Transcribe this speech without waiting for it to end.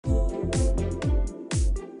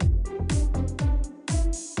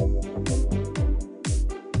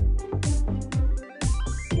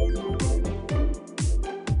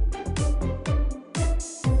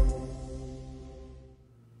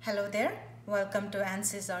Welcome to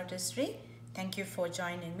Ancysartistry. Thank you for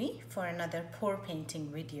joining me for another pour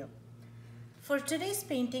painting video. For today's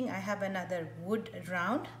painting, I have another wood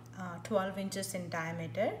round, 12 inches in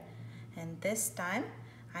diameter, and this time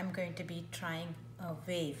I'm going to be trying a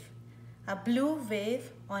wave, a blue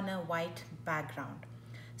wave on a white background.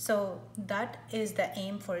 So that is the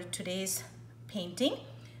aim for today's painting.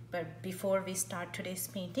 But before we start today's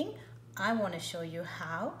painting, I want to show you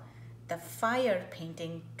how the fire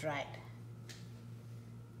painting dried.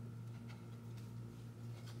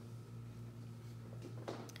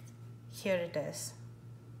 Here it is.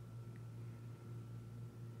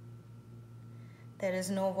 There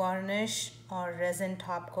is no varnish or resin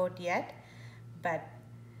top coat yet, but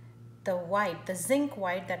the white, the zinc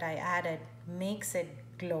white that I added makes it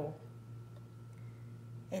glow.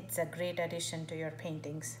 It's a great addition to your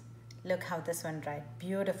paintings. Look how this one dried.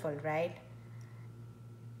 Beautiful, right?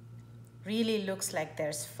 Really looks like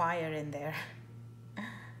there's fire in there.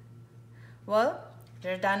 Well,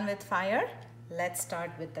 we're done with fire. Let's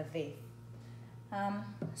start with the wave.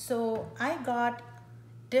 So I got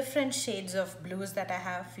different shades of blues that I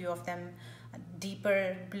have, few of them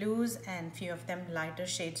deeper blues and few of them lighter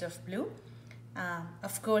shades of blue.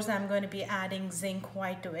 Of course, I'm going to be adding zinc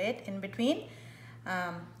white to it in between.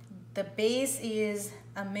 The base is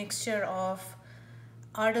a mixture of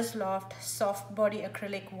Artist Loft soft body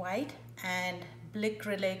acrylic white and Blick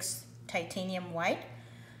titanium white.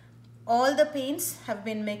 All the paints have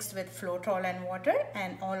been mixed with Floetrol and water,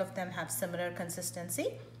 and all of them have similar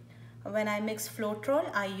consistency. When I mix Floetrol,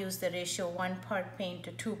 I use the ratio 1 part paint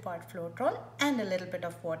to 2 part Floetrol and a little bit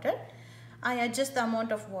of water. I adjust the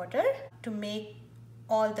amount of water to make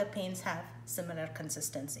all the paints have similar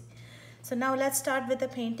consistency. So now let's start with the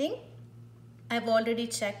painting. I've already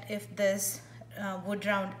checked if this wood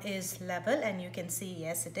round is level, and you can see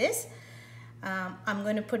yes it is. I'm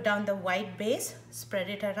going to put down the white base, spread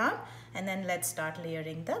it around, and then let's start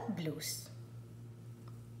layering the blues.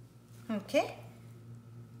 Okay,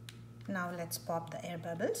 now let's pop the air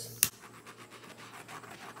bubbles.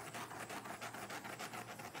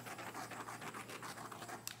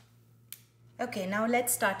 Okay, now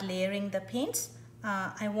let's start layering the paints.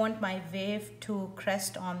 I want my wave to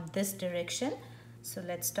crest on this direction, so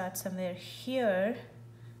let's start somewhere here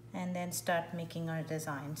and then start making our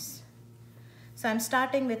designs. So I'm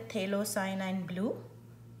starting with Pthalocyanine Blue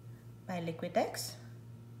by Liquitex.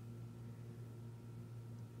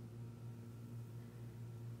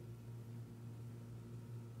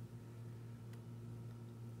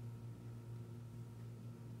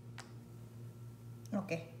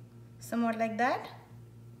 Okay, somewhat like that.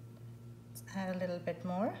 Let's add a little bit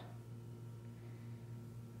more.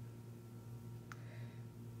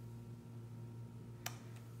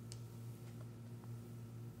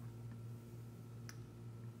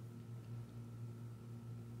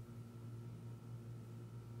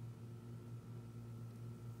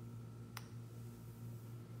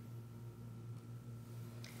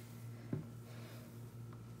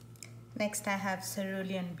 Next I have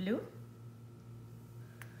Cerulean Blue.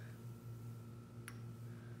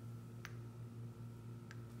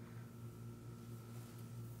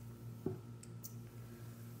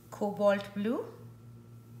 Cobalt Blue.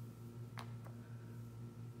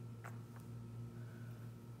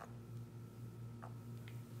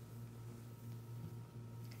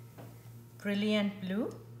 Brilliant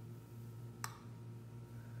Blue.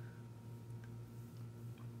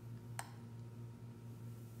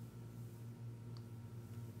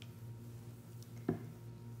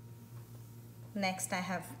 Next I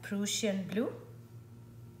have Prussian Blue.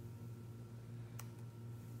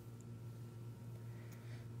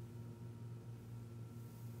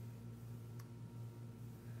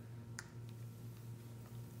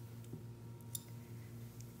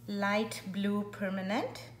 Light Blue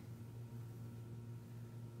Permanent.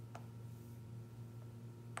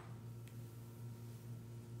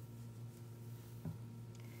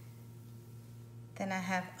 Then I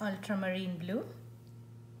have Ultramarine Blue.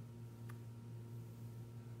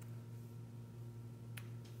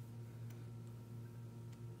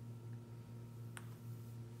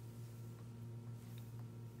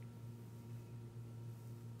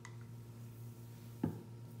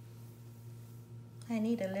 I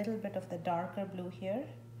need a little bit of the darker blue here.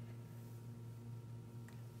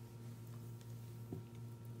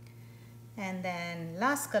 And then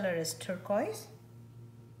last color is turquoise.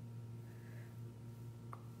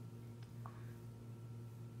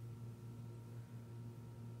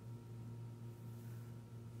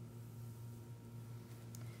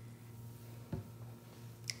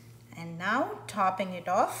 And now topping it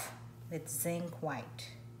off with zinc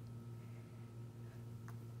white.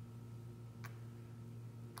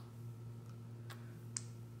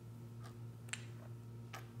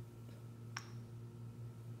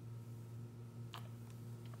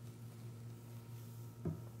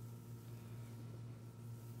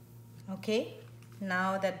 Okay,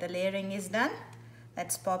 now that the layering is done,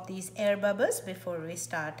 let's pop these air bubbles before we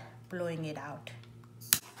start blowing it out.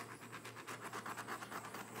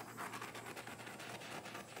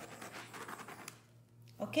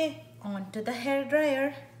 Okay, on to the hair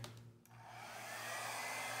dryer.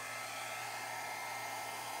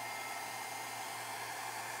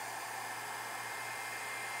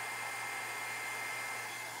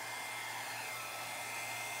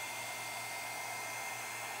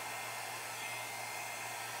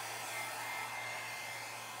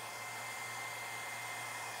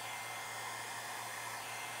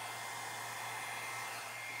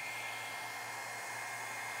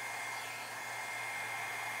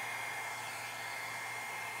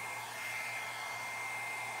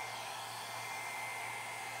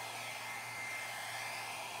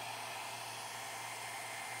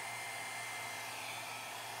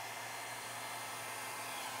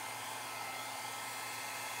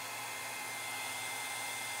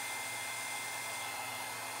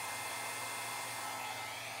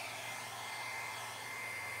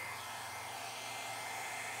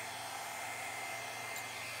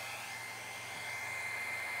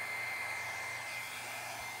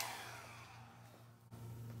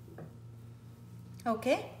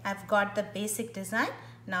 Okay, I've got the basic design.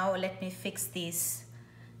 Now let me fix these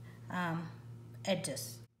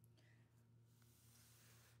edges.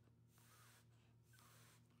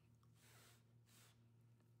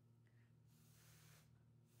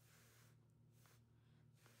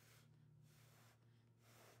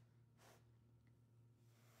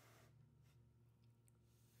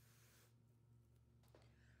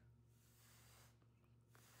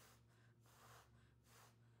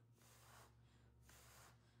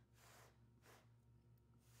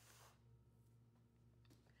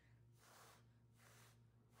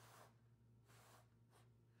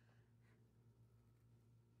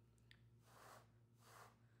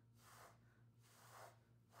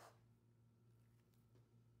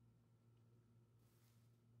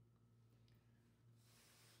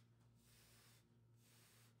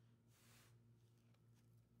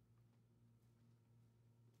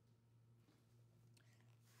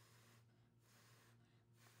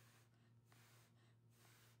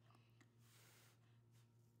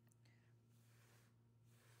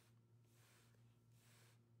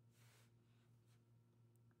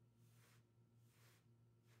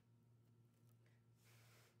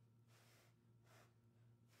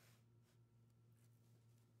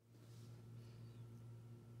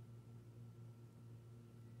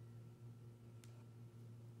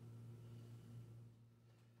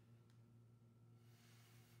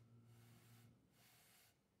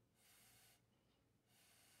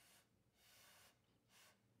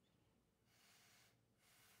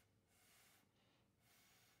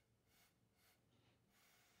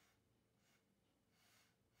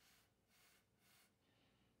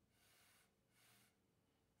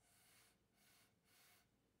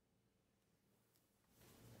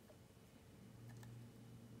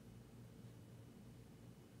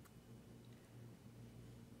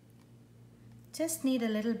 Just need a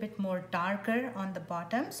little bit more darker on the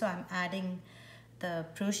bottom, so I'm adding the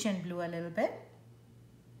Prussian blue a little bit.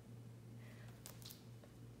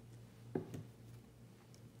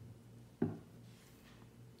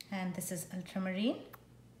 And this is Ultramarine.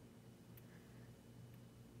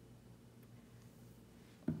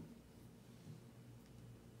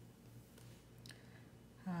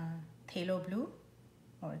 Phthalo Blue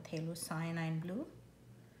or Phthalocyanine Blue.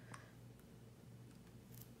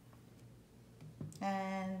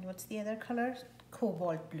 And what's the other color?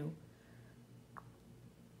 Cobalt Blue.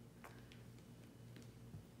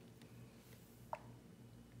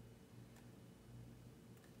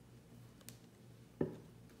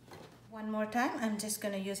 One more time, I'm just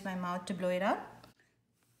going to use my mouth to blow it out.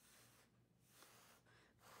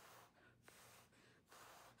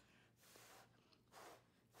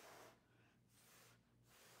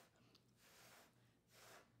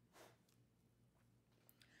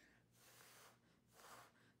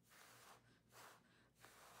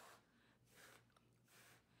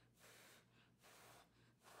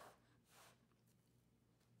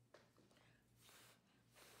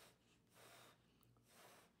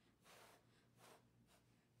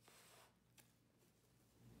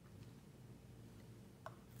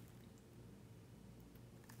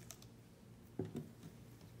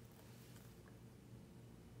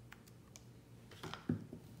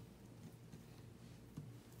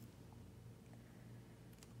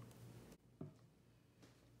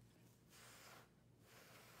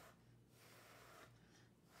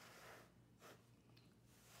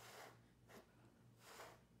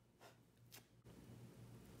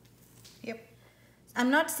 I'm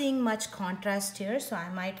not seeing much contrast here, so I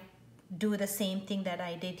might do the same thing that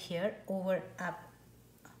I did here over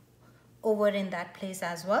in that place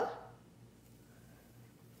as well.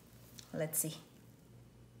 Let's see.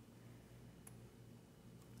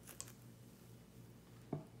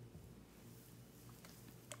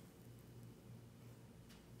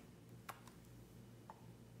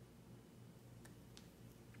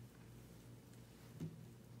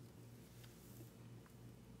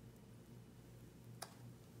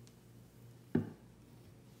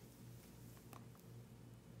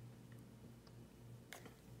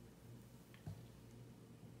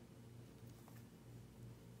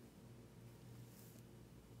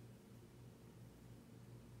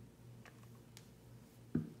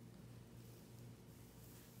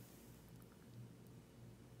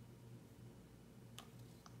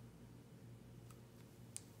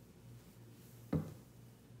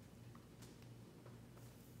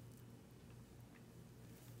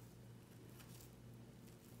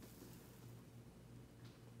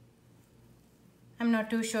 I'm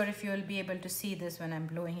not too sure if you'll be able to see this when I'm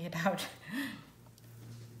blowing it out.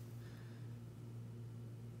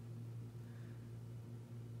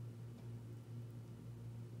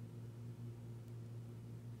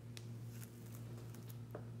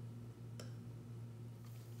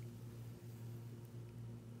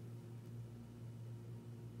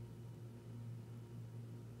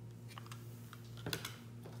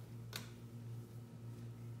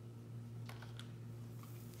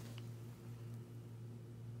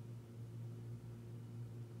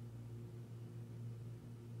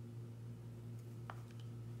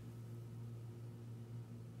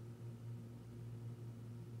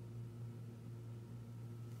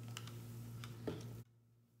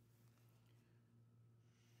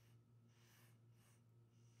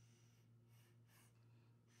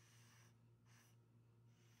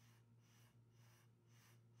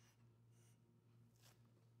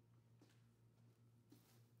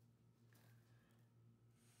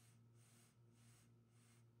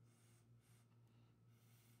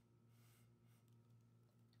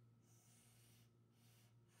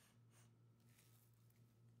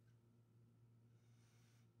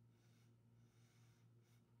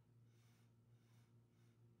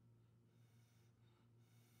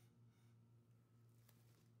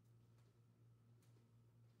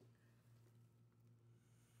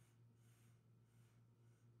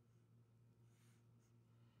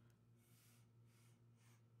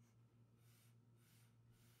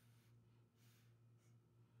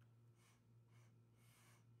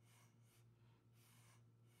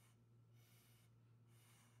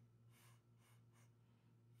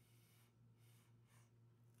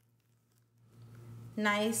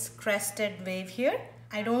 Nice crested wave here.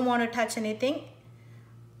 I don't want to touch anything.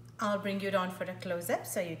 I'll bring you down for a close-up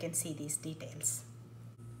so you can see these details.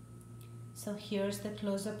 So here's the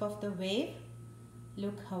close-up of the wave.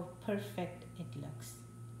 Look how perfect it looks.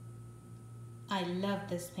 I love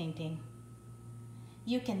this painting.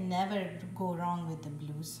 You can never go wrong with the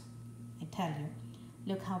blues, I tell you.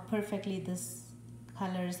 Look how perfectly these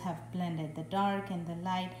colors have blended, the dark and the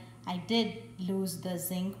light. I did lose the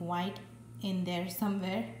zinc white in there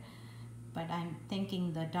somewhere, but I'm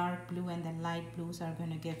thinking the dark blue and the light blues are going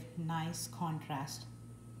to give nice contrast.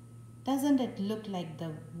 Doesn't it look like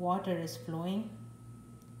the water is flowing?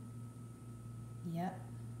 Yeah.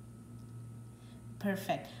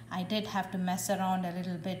 Perfect. I did have to mess around a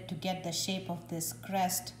little bit to get the shape of this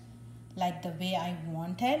crest like the way I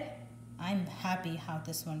wanted. I'm happy how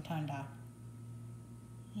this one turned out.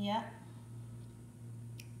 Yeah.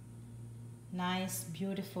 Nice,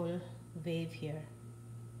 beautiful wave here.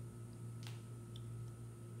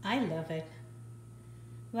 I love it.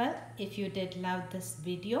 Well, if you did love this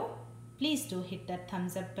video, please do hit that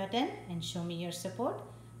thumbs up button and show me your support.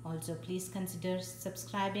 Also, please consider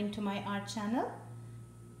subscribing to my art channel.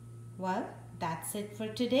 Well, that's it for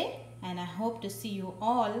today, and I hope to see you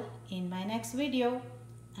all in my next video.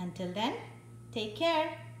 Until then, take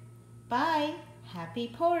care. Bye.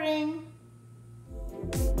 Happy pouring.